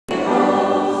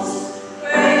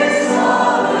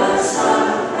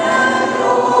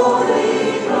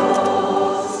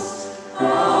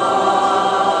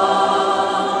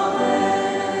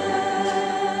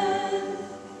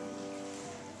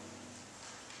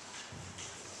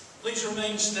Please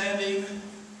remain standing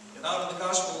and out of the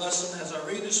gospel lesson as I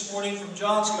read this morning from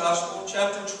John's Gospel,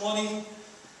 chapter 20.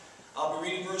 I'll be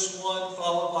reading verse 1,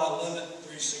 followed by 11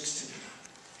 through 16.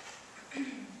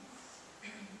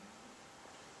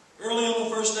 Early on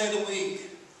the first day of the week,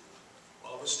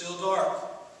 while it was still dark,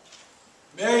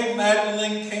 Mary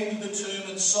Magdalene came to the tomb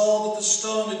and saw that the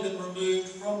stone had been removed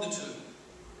from the tomb.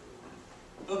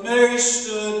 But Mary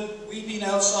stood weeping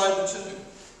outside the tomb.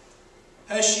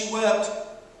 As she wept,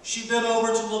 she bent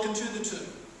over to look into the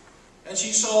tomb, and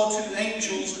she saw two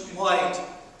angels in white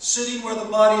sitting where the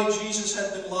body of Jesus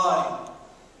had been lying,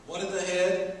 one at the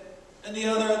head and the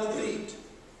other at the feet.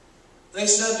 They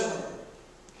said to her,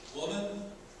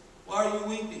 "Woman, why are you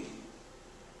weeping?"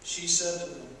 She said to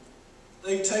them,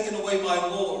 "They've taken away my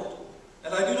Lord,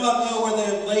 and I do not know where they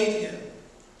have laid him."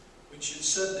 When she had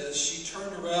said this, she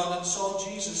turned around and saw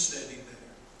Jesus standing there,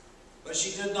 but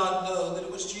she did not know that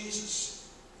it was Jesus.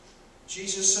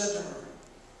 Jesus said to her,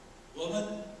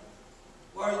 "Woman,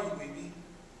 why are you weeping?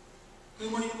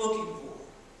 Whom are you looking for?"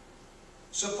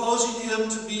 Supposing him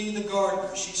to be the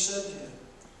gardener, she said to him,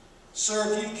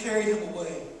 "Sir, if you carried him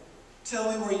away,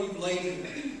 tell me where you've laid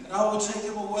him, and I will take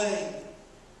him away."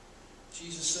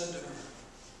 Jesus said to her,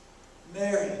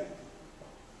 "Mary."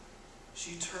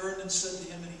 She turned and said to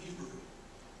him in Hebrew,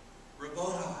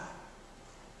 "Rabboni,"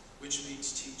 which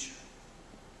means teacher.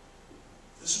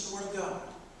 This is the word of God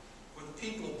for the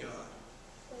people of God.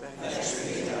 Thanks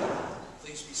be to God.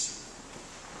 Please be seated.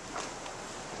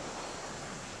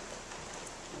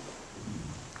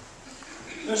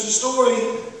 There's a story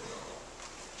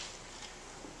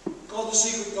called The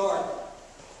Secret Garden.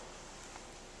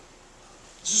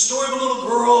 It's a story of a little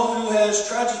girl who has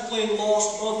tragically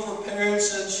lost both of her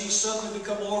parents, and she's suddenly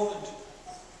become orphaned.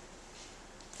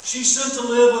 She's sent to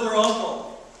live with her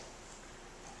uncle.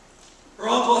 Her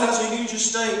uncle has a huge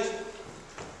estate.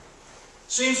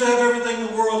 Seems to have everything in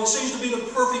the world. It seems to be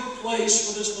the perfect place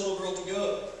for this little girl to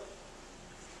go.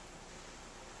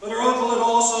 But her uncle had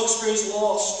also experienced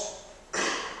loss.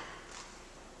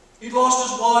 He'd lost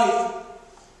his wife.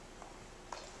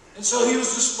 And so he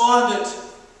was despondent.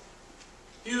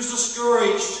 He was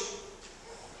discouraged.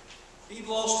 He'd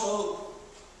lost hope.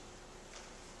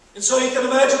 And so you can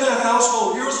imagine that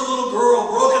household. Here was a little girl,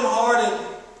 brokenhearted,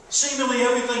 seemingly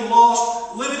everything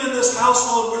lost, living in this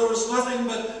household where there was nothing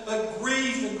but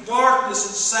grief and darkness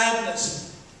and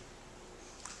sadness.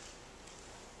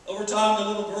 Over time, the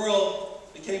little girl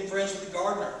became friends with the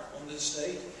gardener on this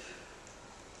estate.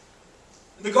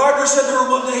 And the gardener said to her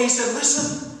one day, he said,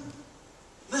 listen,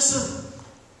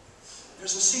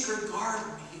 there's a secret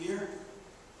garden here.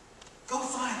 Go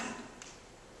find it.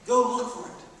 Go look for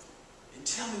it. And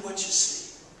tell me what you see.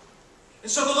 And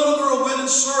so the little girl went and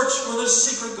searched for this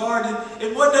secret garden.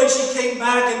 And one day she came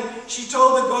back and she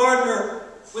told the gardener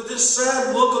with this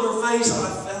sad look on her face, "I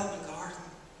found the garden."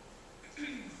 The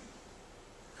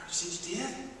gardener said, "You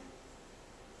did?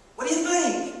 What do you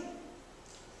think?"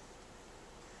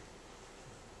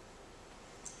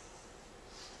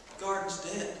 The garden's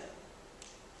dead.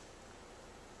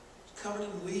 It's covered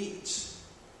in weeds.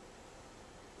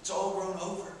 It's all grown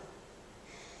over.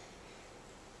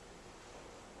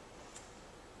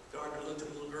 The gardener looked at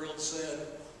the little girl and said,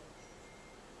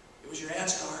 "It was your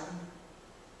aunt's garden.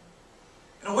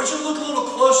 And I want you to look a little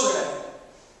closer at it.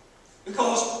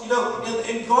 Because,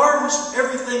 in gardens,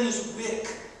 everything is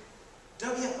wick.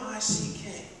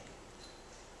 W-I-C-K.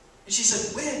 And she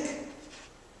said, "Wick?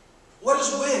 What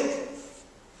is wick?"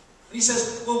 And he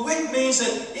says, "Well, wick means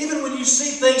that even when you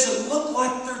see things that look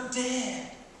like they're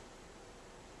dead,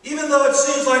 even though it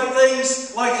seems like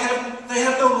things they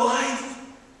have no life,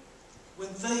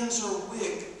 when things are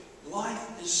wick,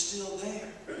 life is still there."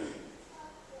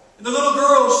 And the little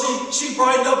girl, she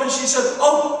brightened up and she said,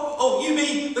 Oh, you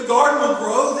mean the garden will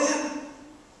grow then?"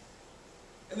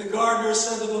 And the gardener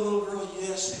said to the little girl,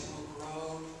 "Yes, it will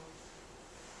grow.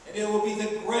 And it will be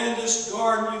the grandest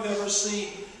garden you've ever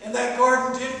seen." And that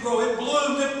garden did grow. It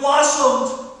bloomed. It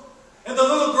blossomed. And the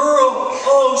little girl,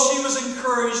 she was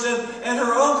encouraged. And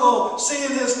her uncle,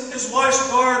 seeing his wife's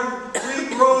garden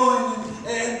regrowing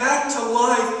and back to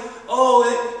life,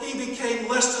 he became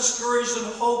less discouraged and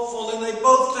hopeful. And they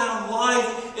both found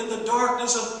life in the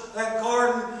darkness of that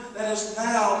garden that has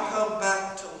now come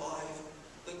back to life.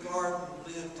 The garden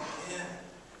lived again.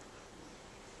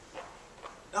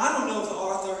 Now, I don't know if the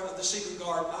author of The Secret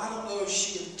Garden, I don't know if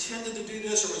she intended to do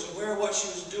this or was aware of what she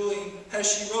was doing as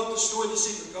she wrote the story of The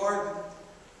Secret Garden.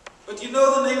 But do you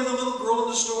know the name of the little girl in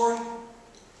the story?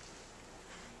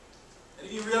 Any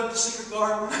of you read up The Secret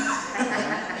Garden?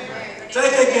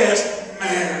 Take a guess.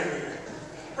 Mary.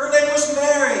 Her name was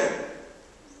Mary.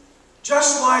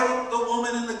 Just like the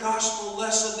woman in the gospel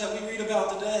lesson that we read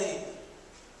about today.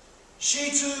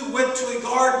 She too went to a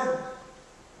garden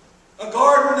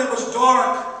that was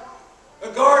dark, a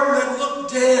garden that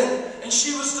looked dead, and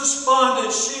she was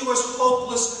despondent, she was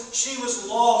hopeless, she was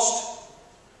lost.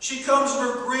 She comes in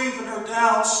her grief and her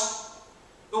doubts,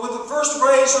 but with the first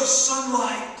rays of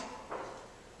sunlight,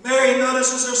 Mary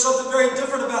notices there's something very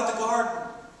different about the garden.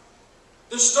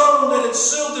 The stone that had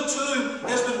sealed the tomb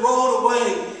has been rolled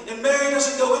away. And Mary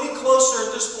doesn't go any closer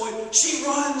at this point. She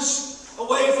runs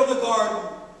away from the garden.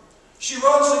 She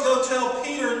runs to go tell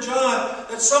Peter and John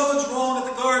that something's wrong at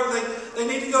the garden. They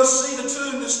need to go see the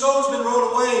tomb. The stone's been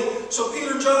rolled away. So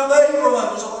Peter and John, they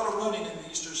run. There's a lot of running in the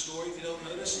Easter story, if you don't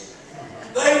notice.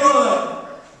 They run.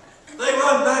 They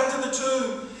run back to the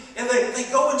tomb. And they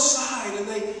go inside and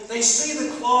they see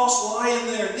the cloths lying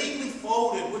there, neatly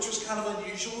folded, which was kind of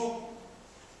unusual.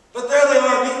 But there they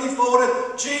are, neatly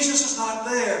folded. Jesus is not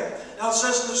there. Now it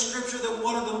says in the scripture that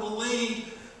one of them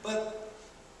believed, but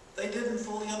they didn't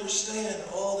fully understand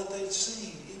all that they'd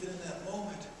seen, even in that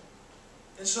moment.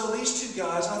 And so these two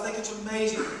guys, I think it's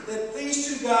amazing that these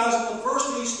two guys on the first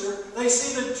Easter, they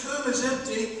see the tomb is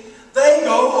empty. They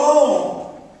go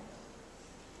home.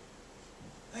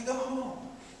 They go home.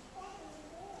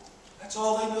 That's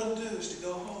all they know to do is to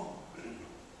go home.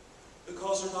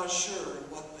 Because they're not sure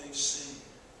what they've seen.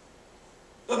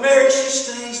 But Mary, she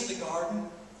stays in the garden.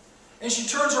 And she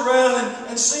turns around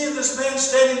and seeing this man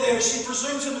standing there, she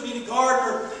presumes him to be the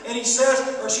gardener. And she says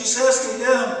to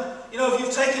him, you know, if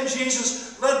you've taken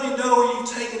Jesus, let me know where you've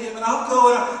taken him. And I'll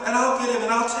go and I'll get him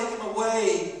and I'll take him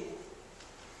away.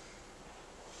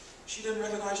 She didn't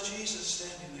recognize Jesus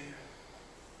standing there.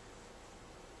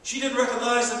 She didn't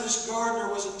recognize that this gardener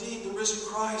was indeed the risen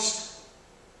Christ.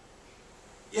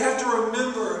 You have to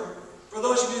remember, for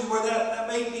those of you where that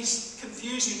may be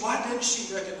confusing, why didn't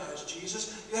she recognize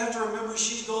Jesus? You have to remember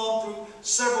she's gone through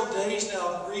several days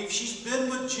now of grief. She's been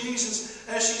with Jesus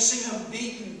as she's seen him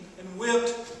beaten and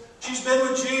whipped. She's been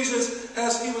with Jesus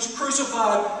as he was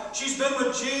crucified. She's been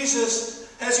with Jesus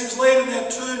as he was laid in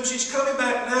that tomb. She's coming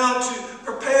back now to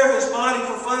prepare his body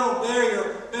for final burial.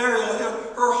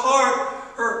 Her heart,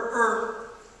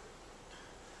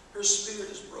 her spirit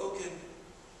is broken.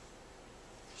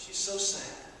 She's so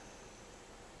sad,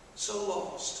 so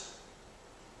lost,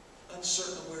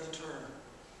 uncertain of where to turn.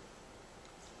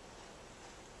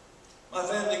 My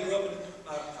family grew up in,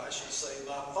 my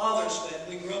father's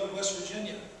family grew up in West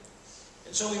Virginia.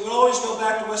 And so we would always go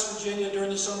back to West Virginia during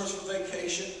the summers for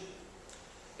vacation.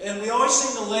 And we always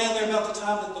seemed to land there about the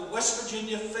time that the West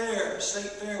Virginia Fair,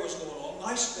 State Fair, was going on.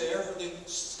 Nice fair for the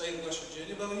state of West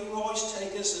Virginia, but he would always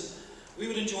take us and we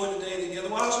would enjoy the day together.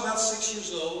 When I was about 6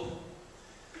 years old,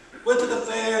 went to the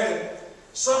fair and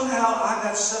somehow I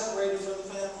got separated from the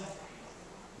family.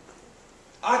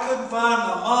 I couldn't find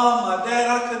my mom, my dad,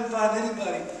 I couldn't find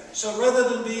anybody. So rather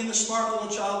than being the smart little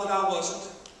child that I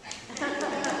wasn't,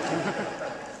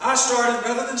 I started,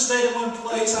 rather than staying in one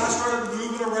place, I started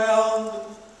moving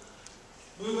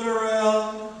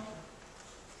around,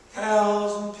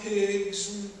 cows and pigs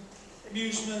and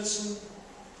amusements and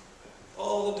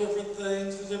all the different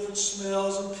things, the different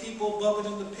smells and people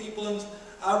bumping into people. And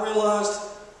I realized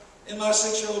in my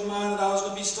 6-year-old mind that I was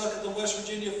going to be stuck at the West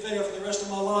Virginia Fair for the rest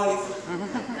of my life.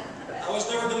 I was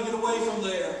never going to get away from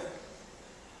there.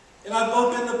 And I'd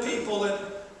bump into people and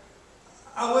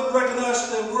I wouldn't recognize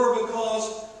who they were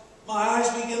because my eyes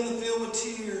began to fill with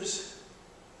tears.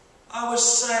 I was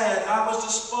sad, I was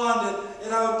despondent,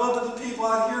 and I would bump into people,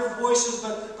 I'd hear voices,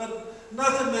 but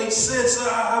nothing made sense.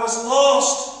 I was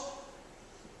lost.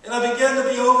 And I began to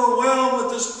be overwhelmed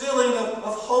with this feeling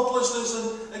of hopelessness.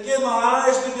 And again, my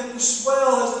eyes began to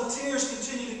swell as the tears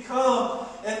continued to come.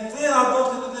 And then I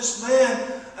bumped into this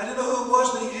man. I didn't know who it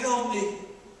was, but he held me.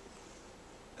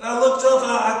 And I looked up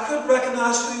and I couldn't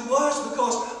recognize who he was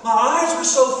because my eyes were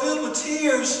so filled with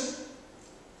tears.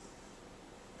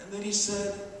 And then he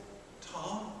said,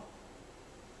 Tom?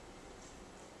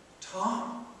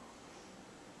 Tom?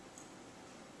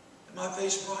 And my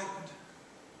face brightened.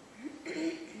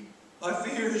 My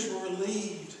fears were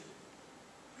relieved.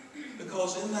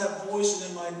 Because in that voice and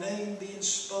in my name being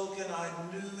spoken, I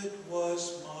knew it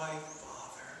was my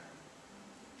Father.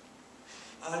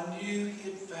 I knew he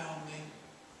had found me.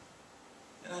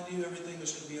 And I knew everything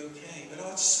was going to be okay. But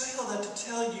I'd say all that to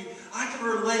tell you, I can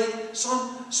relate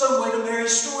some way to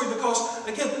Mary's story because,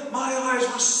 again, my eyes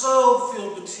were so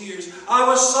filled with tears. I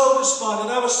was so despondent.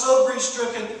 I was so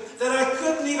grief-stricken that I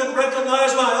couldn't even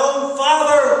recognize my own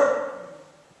Father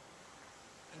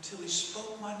until he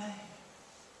spoke my name.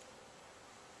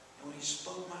 And when he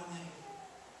spoke my name,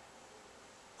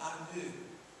 I knew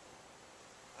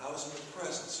I was in the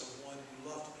presence of one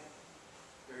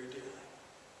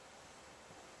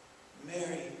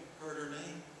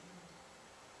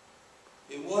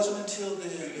wasn't until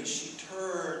then that she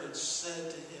turned and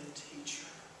said to him, Teacher.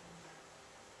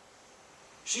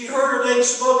 She heard her name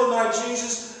spoken by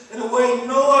Jesus in a way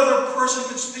no other person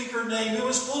could speak her name. It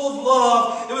was full of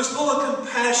love. It was full of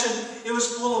compassion. It was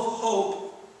full of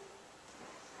hope.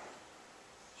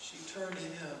 She turned to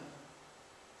him.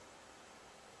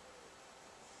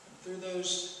 And through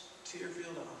those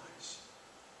tear-filled eyes,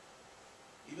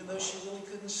 even though she really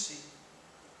couldn't see,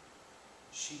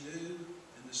 she knew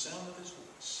in the sound of his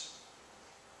voice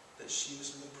that she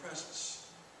was in the presence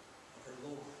of her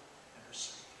Lord and her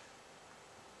Savior.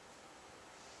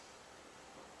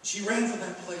 She ran from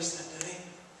that place that day.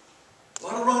 A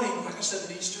lot of running, like I said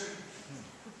at Easter.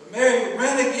 But Mary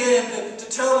ran again to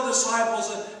tell the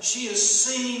disciples that she has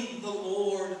seen the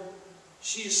Lord.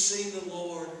 She has seen the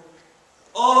Lord.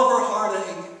 All of her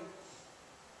heartache,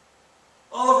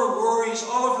 all of her worries,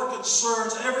 all of her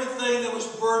concerns, everything that was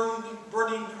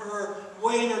burdening her,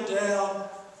 weighing her down,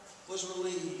 was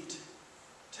relieved,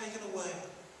 taken away.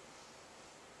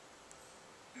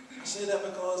 I say that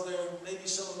because there may be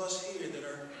some of us here that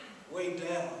are weighed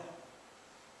down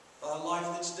by a life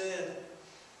that's dead.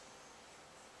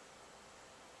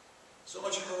 So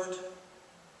much hurt,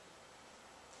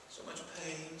 so much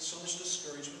pain, so much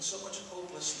discouragement, so much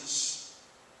hopelessness.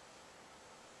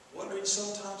 Wondering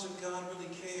sometimes if God really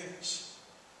cares.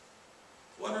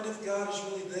 Wondering if God is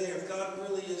really there, if God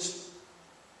really is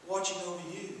watching over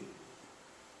you.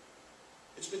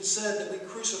 It's been said that we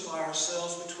crucify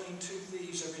ourselves between two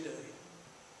thieves every day.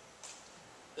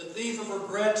 The thief of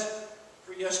regret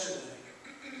for yesterday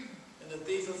and the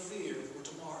thief of fear for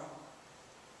tomorrow.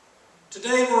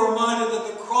 Today we're reminded that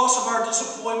the cross of our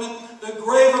disappointment, the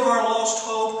grave of our lost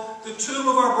hope, the tomb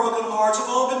of our broken hearts have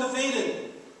all been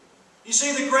defeated. You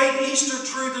see, the great Easter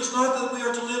truth is not that we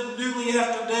are to live newly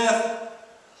after death.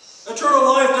 Eternal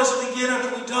life doesn't begin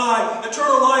after we die.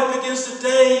 Eternal life begins the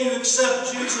day you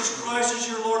accept Jesus Christ as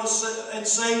your Lord and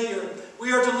Savior.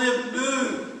 We are to live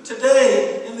new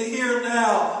today in the here and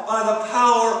now by the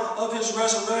power of His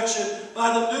resurrection,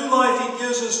 by the new life He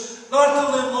gives us. Not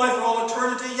to live life for all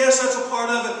eternity. Yes, that's a part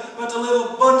of it. But to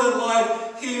live abundant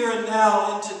life here and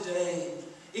now and today.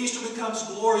 Easter becomes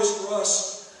glorious for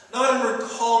us, not in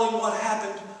recalling what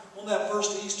happened on that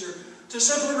first Easter. To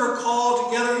simply recall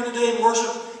together here today in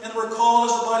worship and recall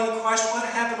as the body of Christ what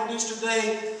happened on Easter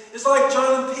Day is like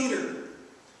John and Peter.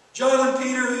 John and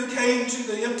Peter who came to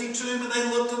the empty tomb and they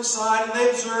looked inside and they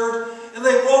observed and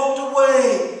they walked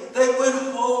away. They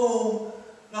went home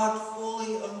not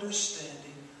fully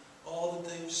understanding all that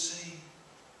they've seen.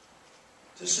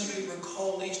 To simply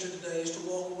recall Easter today is to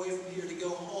walk away from here to go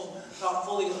home not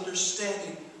fully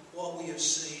understanding what we have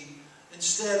seen.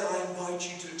 Instead, I invite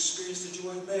you to experience the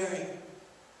joy of Mary.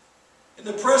 In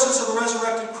the presence of the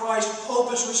resurrected Christ,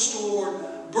 hope is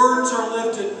restored, burdens are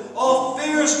lifted, all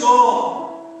fear is gone.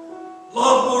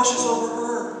 Love washes over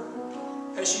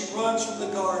her as she runs from the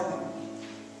garden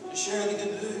to share the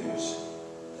good news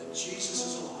that Jesus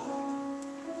is alive.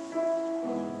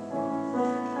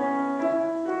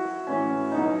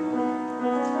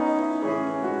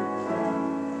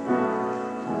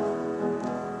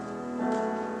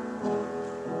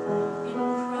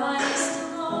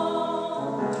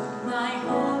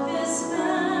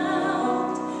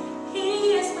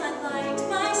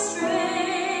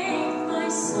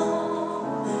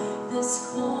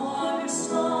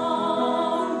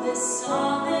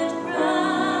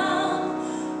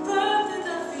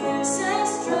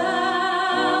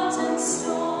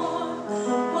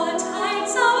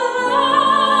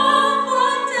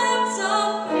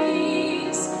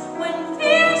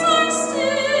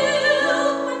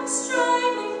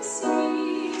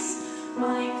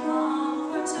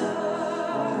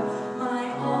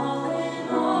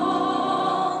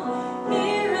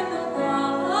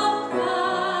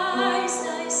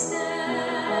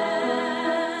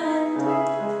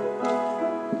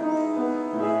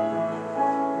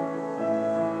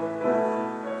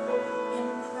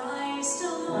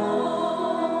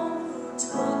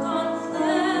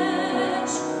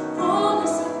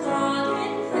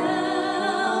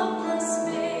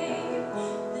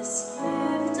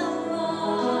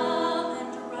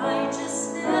 Right.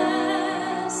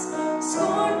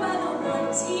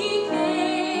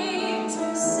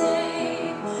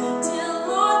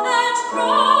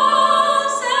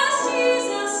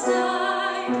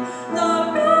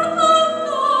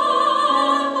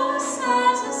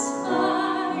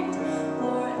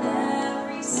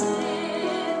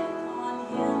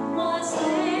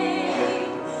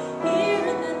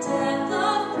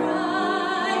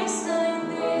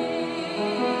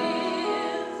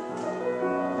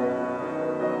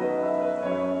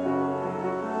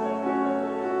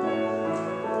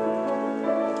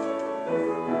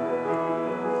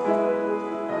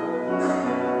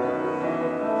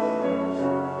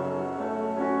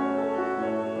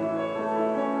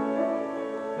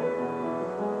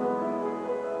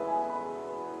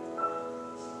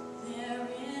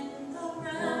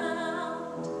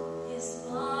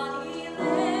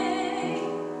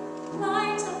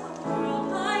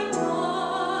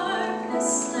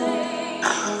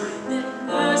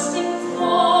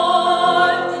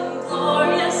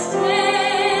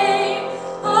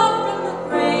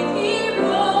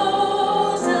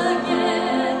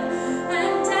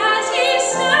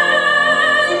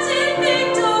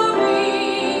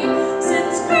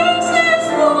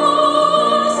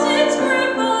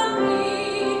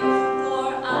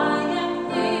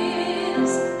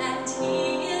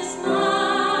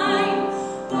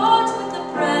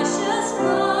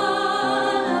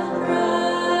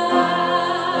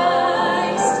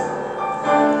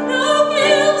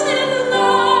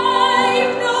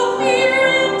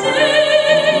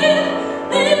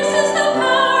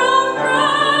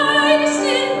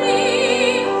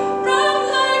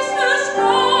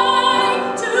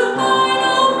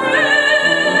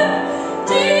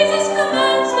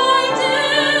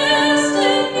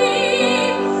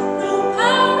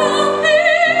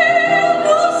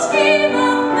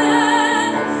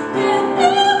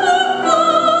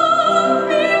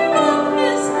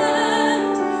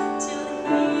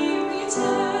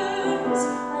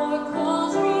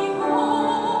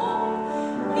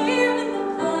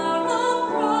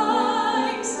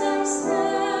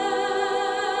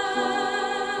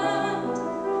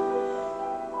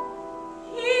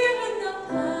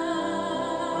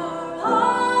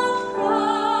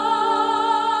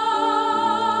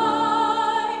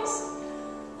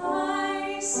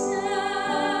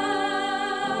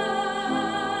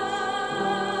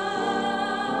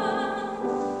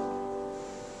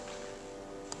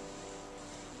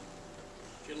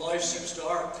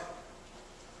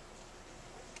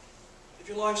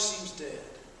 life seems dead,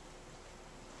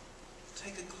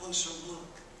 take a closer look.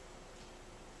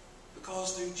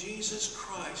 Because through Jesus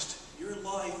Christ, your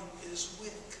life is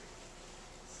wick.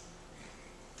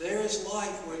 There is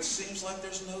life where it seems like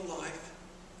there's no life.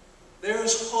 There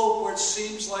is hope where it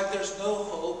seems like there's no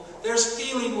hope. There's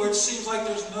healing where it seems like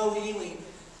there's no healing.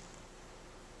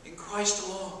 In Christ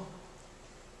alone,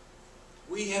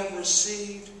 we have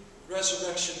received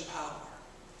resurrection power.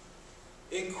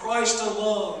 In Christ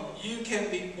alone, you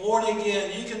can be born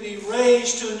again. You can be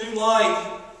raised to a new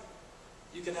life.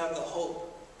 You can have the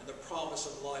hope and the promise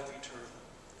of life eternal.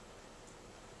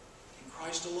 In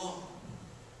Christ alone.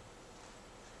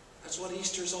 That's what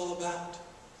Easter is all about.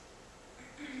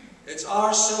 It's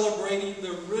our celebrating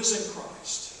the risen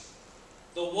Christ,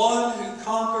 the one who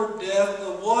conquered death,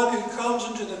 the one who comes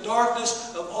into the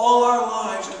darkness of all our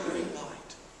lives to bring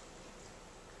light.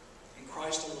 In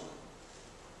Christ alone,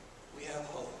 we have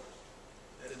hope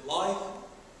that in life,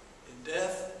 in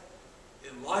death,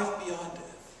 in life beyond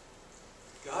death,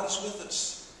 God is with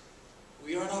us.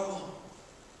 We are not alone.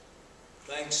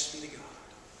 Thanks be to God.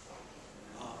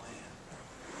 Amen.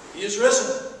 He is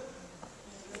risen.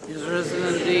 He is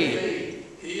risen indeed.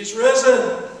 He is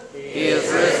risen. He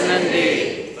is risen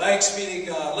indeed. Thanks be to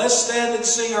God. Let's stand and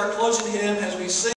sing our closing hymn as we sing.